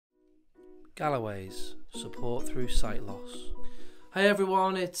Galloway's support through sight loss. Hey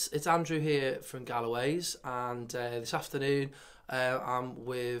everyone, it's Andrew here from Galloway's, and this afternoon I'm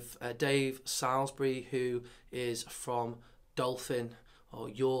with Dave Salisbury, who is from Dolphin, or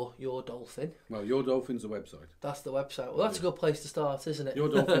your Dolphin. Well, Your Dolphin's a website. That's the website. Well, that's a good place to start, isn't it?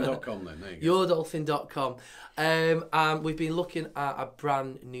 Yourdolphin.com then, there you go. Yourdolphin.com. And we've been looking at a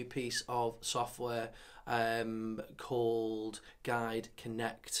brand new piece of software called Guide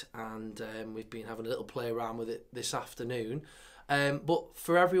Connect, and we've been having a little play around with it this afternoon. But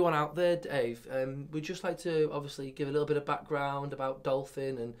for everyone out there, Dave, we'd just like to obviously give a little bit of background about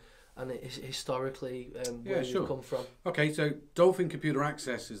Dolphin and historically where you've come from. Okay, so Dolphin Computer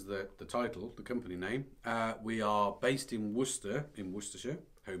Access is the title, the company name. We are based in Worcester, in Worcestershire,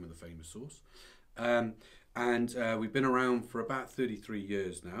 home of the famous sauce. And we've been around for about 33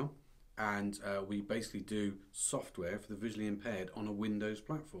 years now. And we basically do software for the visually impaired on a Windows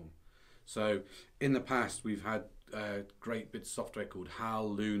platform. So in the past, we've had great bits of software called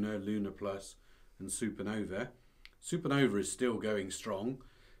HAL, Luna, Luna Plus, and Supernova. Supernova is still going strong.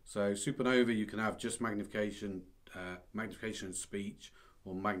 So Supernova, you can have just magnification, magnification and speech,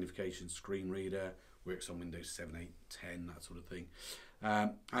 or magnification screen reader. Works on Windows 7, 8, 10, that sort of thing.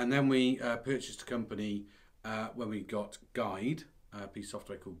 And then we purchased a company when we got Guide, a piece of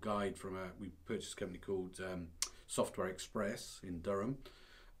software called Guide we purchased a company called Software Express in Durham.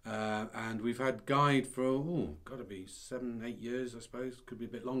 And we've had Guide for, got to be 7, 8 years, I suppose, could be a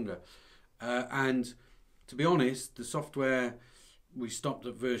bit longer. And to be honest, the software, we stopped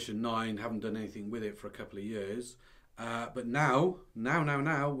at version 9, haven't done anything with it for a couple of years. But now,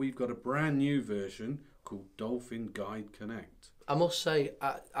 we've got a brand new version called Dolphin Guide Connect. I must say,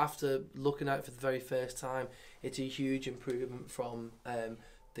 after looking at it for the very first time, it's a huge improvement from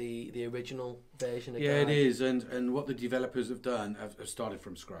the original version of Guide. Yeah, it is, and what the developers have done have started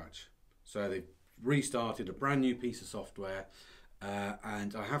from scratch. So they've restarted a brand new piece of software,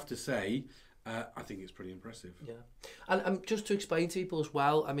 and I have to say, I think it's pretty impressive. Yeah, and just to explain to people as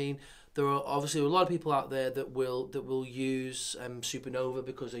well, I mean, there are obviously a lot of people out there that will use Supernova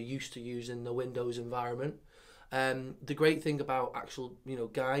because they're used to using the Windows environment. The great thing about actual,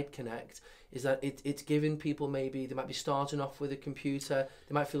 Guide Connect is that it's giving people, maybe they might be starting off with a computer,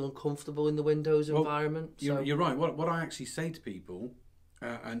 they might feel uncomfortable in the Windows environment. So you're right. What I actually say to people,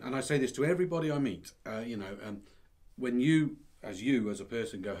 and I say this to everybody I meet, when you as a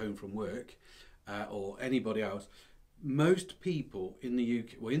person go home from work, or anybody else, most people in the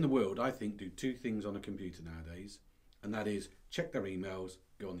UK, well, in the world, I think, do two things on a computer nowadays, and that is check their emails,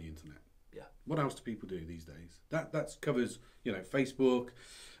 go on the internet. Yeah. What else do people do these days? That covers, Facebook,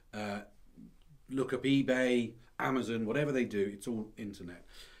 look up eBay, Amazon, whatever they do, it's all internet.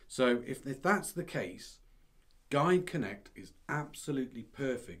 So if that's the case, Guide Connect is absolutely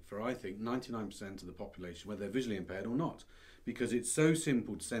perfect for, I think, 99% of the population, whether they're visually impaired or not, because it's so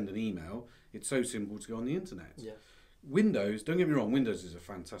simple to send an email, it's so simple to go on the internet. Yeah. Windows, don't get me wrong, Windows is a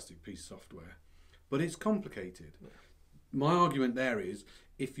fantastic piece of software, but it's complicated. Yeah. My argument there is,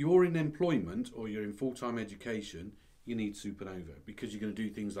 if you're in employment or you're in full-time education, you need Supernova because you're going to do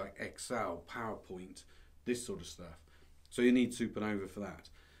things like Excel, PowerPoint, this sort of stuff. So you need Supernova for that.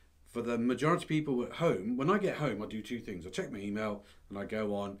 For the majority of people at home, when I get home, I do two things. I check my email and I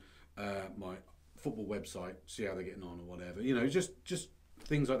go on my football website, see how they're getting on or whatever. Just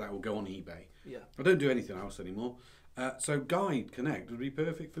things like that will go on eBay. Yeah. I don't do anything else anymore. So Guide Connect would be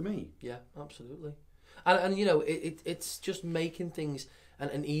perfect for me. Yeah, absolutely. And it's just making things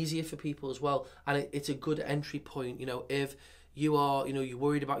and easier for people as well. And it's a good entry point. If you are, you're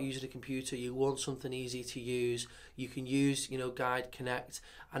worried about using a computer, you want something easy to use, you can use, Guide Connect,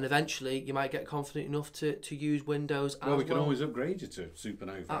 and eventually you might get confident enough to use Windows as well. We can always upgrade you to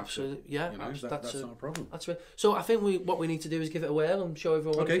Supernova. Absolutely, yeah. That's not a problem. That's right. So I think what we need to do is give it a whirl and show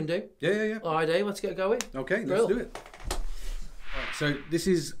everyone what we can do. Yeah. All right, Dave, let's get going. Okay, let's do it. Right, so this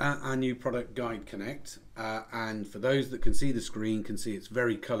is our new product, Guide Connect, and for those that can see the screen, can see it's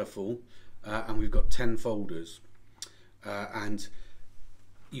very colourful, and we've got 10 folders, and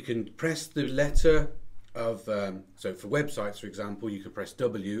you can press the letter of, so for websites, for example, you can press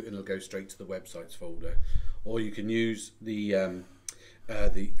W and it'll go straight to the websites folder, or you can use the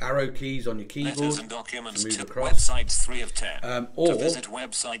arrow keys on your keyboard. Letters and documents to move to across. Websites 3 of 10. To visit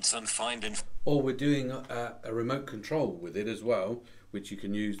websites and find or we're doing a remote control with it as well, which you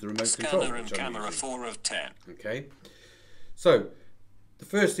can use the remote control. Scanner and camera 4 of 10. Okay. So the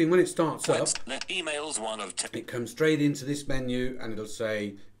first thing, when it starts up, emails 1 of 10. It comes straight into this menu and it'll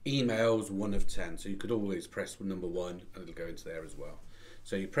say emails 1 of 10. So you could always press number 1 and it'll go into there as well.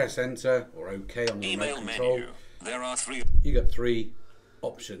 So you press enter or OK on the email remote control. Menu. There are 3. You got 3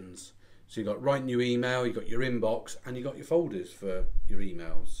 options. So you've got write new email, you've got your inbox, and you've got your folders for your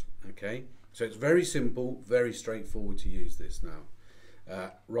emails. Okay, so it's very simple, very straightforward to use this now.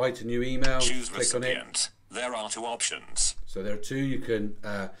 Write a new email, Choose click recipient. on it. There are 2 options. So there are 2. You can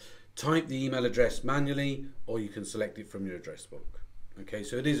type the email address manually, or you can select it from your address book. Okay,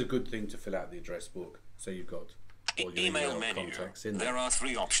 so it is a good thing to fill out the address book, so you've got all your Email menu. contacts in there. There are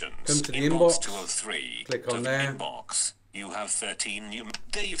 3 options. Come to the inbox inbox. 2 of 3. Click on To there. Inbox. You have 13 new.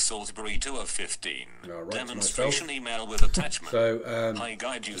 Dave Salisbury 2 of 15. I'll write to Demonstration myself. email with attachment. So Hi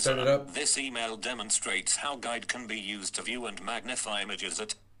Guide set user. it up. This email demonstrates how Guide can be used to view and magnify images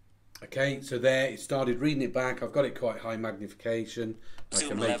at Okay, so there it started reading it back. I've got it quite high magnification. I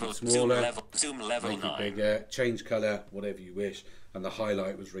can make it smaller, zoom level make 9. it bigger, change colour, whatever you wish. And the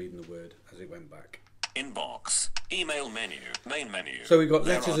highlight was reading the word as it went back. Inbox. Email menu. Main menu. So we've got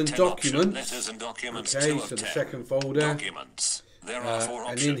There letters are and 10 documents. Letters and documents. Okay, 2 of so the 10. second folder. Documents. There are 4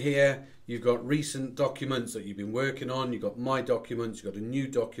 And options. in here, you've got recent documents that you've been working on. You've got my documents. You've got a new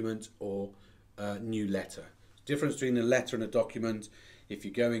document or a new letter. Difference between a letter and a document. If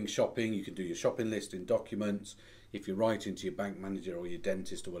you're going shopping, you can do your shopping list in documents. If you're writing to your bank manager or your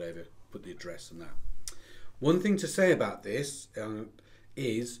dentist or whatever, put the address and that. One thing to say about this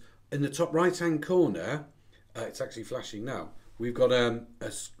is in the top right hand corner, it's actually flashing now. We've got a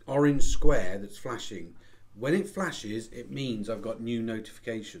orange square that's flashing. When it flashes, it means I've got new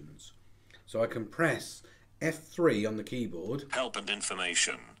notifications. So I can press F3 on the keyboard. Help and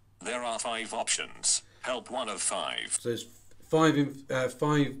information. There are 5 options. Help 1 of 5. So there's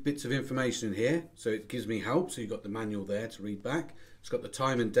 5 bits of information in here. So it gives me help. So you've got the manual there to read back. It's got the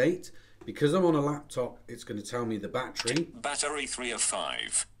time and date. Because I'm on a laptop, it's going to tell me the battery. Battery 3 of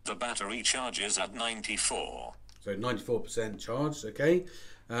 5. The battery charges at 94. So 94% charged, okay.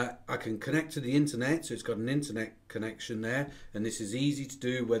 I can connect to the internet, so it's got an internet connection there, and this is easy to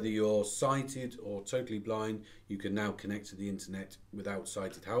do whether you're sighted or totally blind. You can now connect to the internet without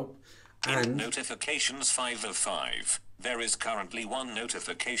sighted help. And Notifications 5 of 5. There is currently 1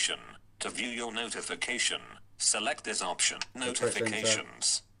 notification. To view your notification, select this option.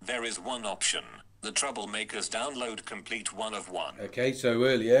 Notifications. There is 1 option. The Troublemakers download complete 1 of 1. okay, so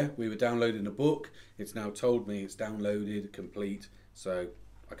earlier we were downloading a book. It's now told me it's downloaded, complete, so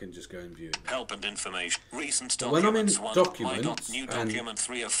I can just go and view it. Help and information. Recent But when I'm in documents 1. documents New and document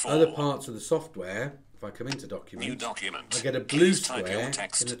 3 of 4. other parts of the software, if I come into documents, New document. I get a blue Please type square your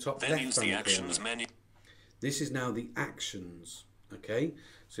text. in the top Then use the left-hand actions corner. menu. This is now the actions, okay?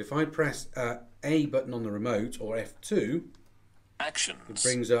 So if I press A button on the remote or F2, Actions. it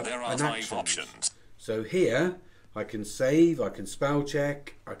brings up There are an 5 actions. options. So here, I can save, I can spell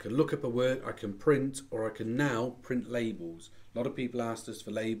check, I can look up a word, I can print, or I can now print labels. A lot of people asked us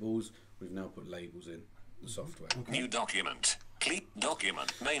for labels. We've now put labels in the software. New document.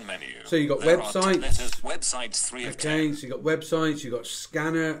 Document. Main menu. So you've got There are websites. 10 letters. Websites 3 of 10. Okay, so you've got websites, you've got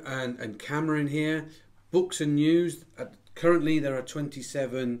scanner and camera in here. Books and news. Currently there are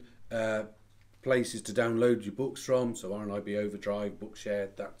 27 places to download your books from. So RNIB Overdrive, Bookshare,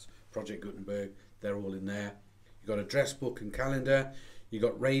 that's Project Gutenberg. They're all in there. You've got address book and calendar. You've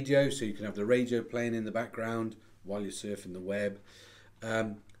got radio, so you can have the radio playing in the background while you're surfing the web.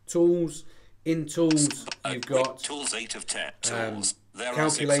 Tools. In tools, you've got Tools 8 of 10. Tools. There are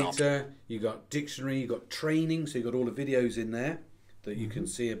 6 options. calculator, you've got dictionary, you've got training, so you've got all the videos in there that you can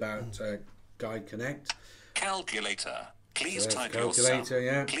see about Guide Connect. Calculator. Please So that's type your calculator, sum.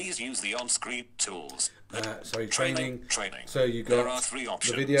 yeah. Please use the on-screen tools. Sorry, training. Training. So you've There got are 3 the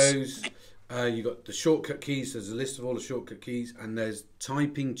options. videos, you've got the shortcut keys, there's a list of all the shortcut keys, and there's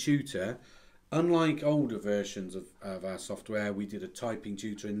typing tutor. Unlike older versions of our software, we did a typing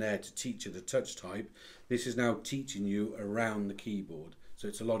tutor in there to teach you the touch type. This is now teaching you around the keyboard, so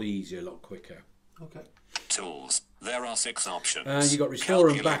it's a lot easier, a lot quicker. Okay. Tools. There are 6 options. You've got restore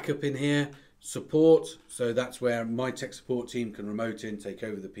and Calculate. backup in here. Support, so that's where my tech support team can remote in, take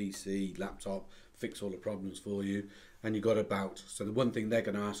over the PC, laptop, fix all the problems for you. And you've got about. So the one thing they're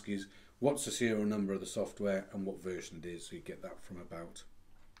going to ask is, what's the serial number of the software and what version it is, so you get that from about.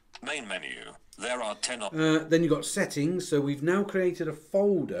 Main menu. There are 10 options. Then you've got settings, so we've now created a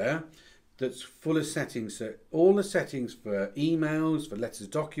folder that's full of settings. So all the settings for emails, for letters,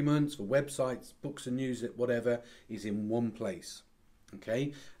 documents, for websites, books and news, whatever, is in one place.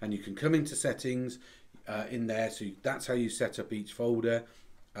 Okay, and you can come into settings in there, so that's how you set up each folder.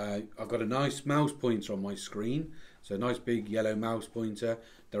 I've got a nice mouse pointer on my screen, so a nice big yellow mouse pointer.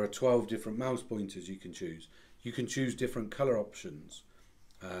 There are 12 different mouse pointers you can choose. You can choose different color options,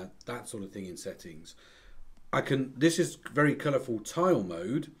 that sort of thing in settings. This is very colorful tile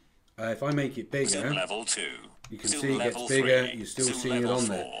mode. If I make it bigger, Zoom level 2. you can Zoom see it gets level bigger. 3. You're still Zoom seeing it level on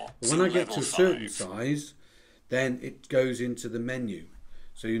there. 4. But Zoom when I get to level a certain 5. size, then it goes into the menu.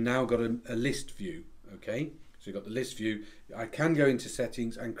 So you've now got a list view. Okay, so you've got the list view. I can go into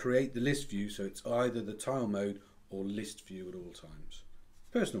settings and create the list view, so it's either the tile mode or list view at all times.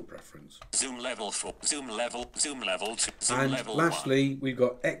 Personal preference. Zoom level 4. Zoom level 2. Zoom And level lastly, we've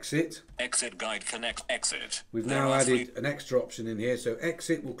got exit. 1. Exit guide connect exit. We've There now are added an extra option in here. So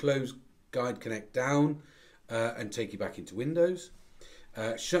exit will close Guide Connect down and take you back into Windows.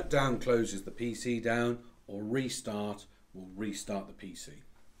 Shut down closes the PC down, or restart will restart the PC.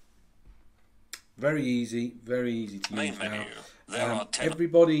 Very easy to Main use menu. now. There are 10.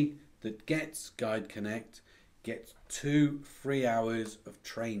 Everybody that gets Guide Connect gets 2 free hours of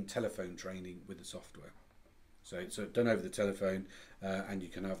telephone training with the software. So it's done over the telephone, and you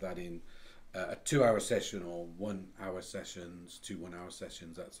can have that in a 2-hour session or 1-hour sessions, 2 1-hour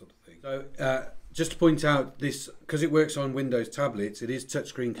sessions, that sort of thing. So just to point out, this, because it works on Windows tablets, it is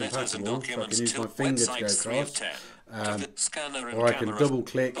touchscreen compatible, so I can use my finger to go across. Or I can double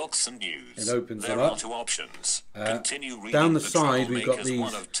click, it opens it up. Down the side we've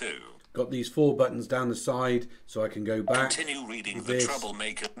got these 4 buttons down the side, so I can go back, Continue reading this, the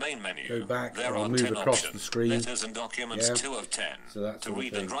troublemaker main menu. go back, There or are move 10 across options. the screen. Letters and documents 2 of 10. So that's to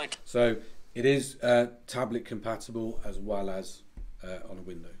read and write. So it is tablet compatible as well as on a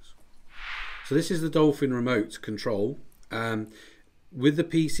Windows. So this is the Dolphin remote control. With the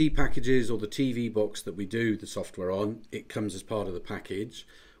PC packages or the TV box that we do the software on, it comes as part of the package.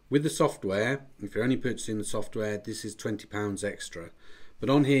 With the software, if you're only purchasing the software, this is £20 extra. But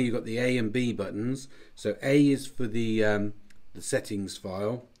on here you've got the A and B buttons. So A is for the settings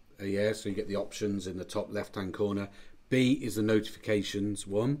file, yeah, so you get the options in the top left hand corner. B is the notifications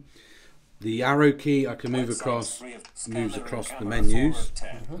one. The arrow key I can move across, moves across the menus,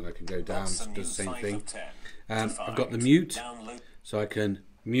 and I can go down, does the same thing. I've got the mute, so I can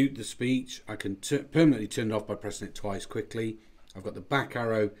mute the speech. I can permanently turn it off by pressing it twice quickly. I've got the back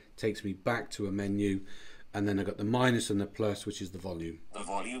arrow, takes me back to a menu. And then I've got the minus and the plus, which is the volume. The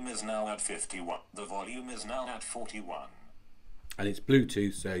volume is now at 51. The volume is now at 41. And it's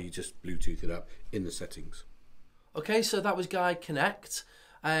Bluetooth, so you just Bluetooth it up in the settings. Okay, so that was Guide Connect.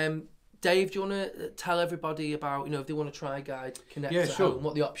 Dave, do you want to tell everybody about, if they want to try Guide Connect at home,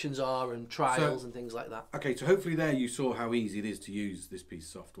 what the options are and trials and things like that? Okay, so hopefully there you saw how easy it is to use this piece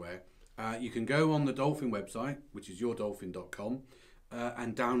of software. You can go on the Dolphin website, which is yourdolphin.com,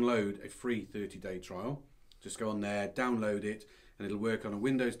 and download a free 30-day trial. Just go on there, download it, and it'll work on a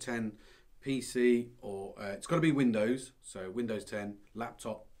Windows 10 PC, or it's got to be Windows, so Windows 10,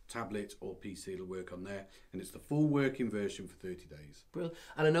 laptop, tablet or PC, it'll work on there, and it's the full working version for 30 days. Brilliant.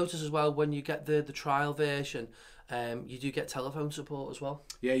 And I notice as well, when you get the trial version, you do get telephone support as well.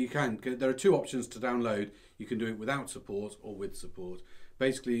 Yeah, you can. There are 2 options to download. You can do it without support or with support.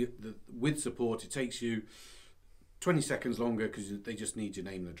 Basically, with support, it takes you 20 seconds longer because they just need your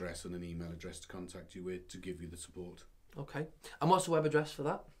name and address and an email address to contact you with to give you the support. Okay. And what's the web address for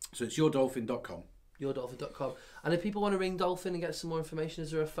that? So it's yourdolphin.com. Yourdolphin.com. And if people want to ring Dolphin and get some more information,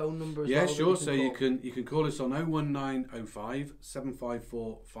 is there a phone number as well? Yeah, sure. So you can call us on 01905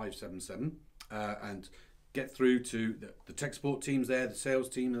 754 577 and get through to the tech support teams there, the sales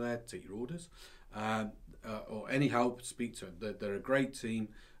team are there to take your orders. Or any help, speak to them. They're a great team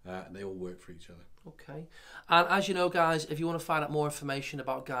and they all work for each other. Okay. And as you know, guys, if you want to find out more information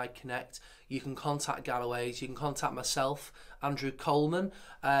about Guide Connect, you can contact Galloway's, you can contact myself, Andrew Coleman.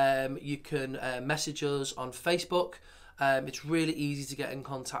 You can message us on Facebook. It's really easy to get in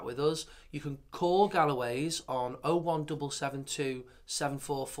contact with us. You can call Galloway's on 01772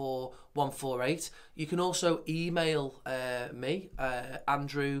 744 148. You can also email me,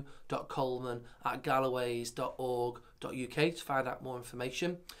 andrew.coleman@galloways.org.uk to find out more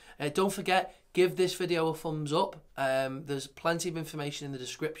information. Don't forget, give this video a thumbs up. There's plenty of information in the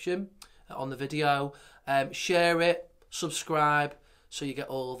description on the video. Share it, subscribe, so you get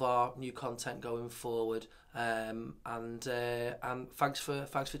all of our new content going forward. And thanks for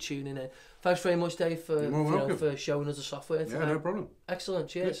tuning in. Thanks very much, Dave, for showing us the software today. Yeah, no problem. Excellent,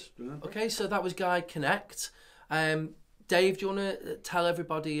 cheers. Good. Okay, so that was Guide Connect. Dave, do you want to tell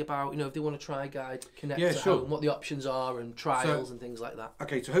everybody about, if they want to try Guide Connect at home, what the options are and trials and things like that?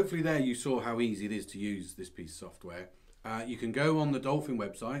 Okay, so hopefully there you saw how easy it is to use this piece of software. You can go on the Dolphin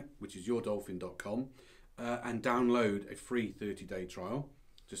website, which is yourdolphin.com, and download a free 30-day trial.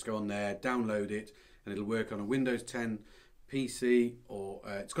 Just go on there, download it, and it'll work on a Windows 10 PC, or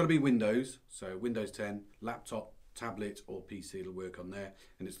it's got to be Windows, so Windows 10, laptop, tablet or PC. It'll work on there,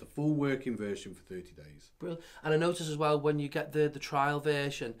 and it's the full working version for 30 days. Brilliant. And I notice as well, when you get the trial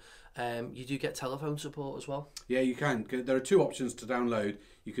version, you do get telephone support as well. Yeah, you can. There are two options to download.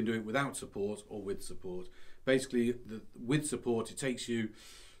 You can do it without support or with support. Basically, with support, it takes you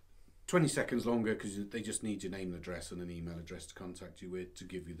 20 seconds longer because they just need your name and address and an email address to contact you with to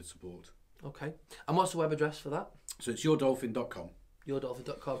give you the support. Okay. And what's the web address for that? So it's yourdolphin.com.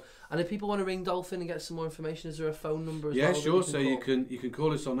 Yourdolphin.com. And if people want to ring Dolphin and get some more information, is there a phone number as well? Yeah, sure. So you can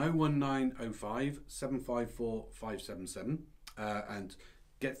call us on 01905 754 577 and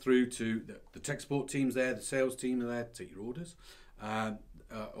get through to the tech support teams there, the sales team are there to take your orders.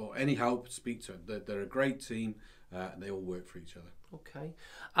 Or any help, speak to them. They're a great team and they all work for each other. Okay.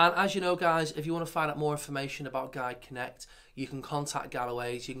 And as you know, guys, if you want to find out more information about Guide Connect, you can contact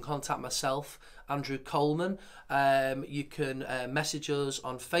Galloway's, you can contact myself, Andrew Coleman. You can message us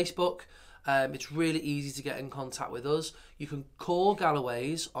on Facebook. It's really easy to get in contact with us. You can call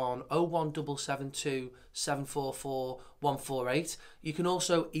Galloway's on 01772 744 148. You can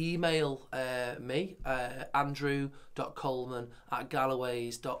also email me,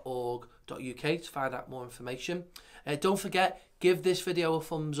 andrew.coleman@galloways.org.uk to find out more information. Don't forget, give this video a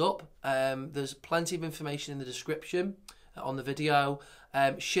thumbs up. There's plenty of information in the description on the video.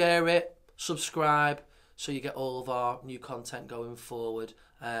 Share it, subscribe, so you get all of our new content going forward.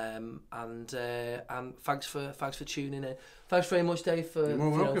 And thanks for tuning in. Thanks very much, Dave,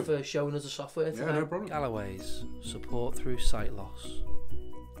 for showing us the software today. Yeah, no problem. Galloway's, support through sight loss.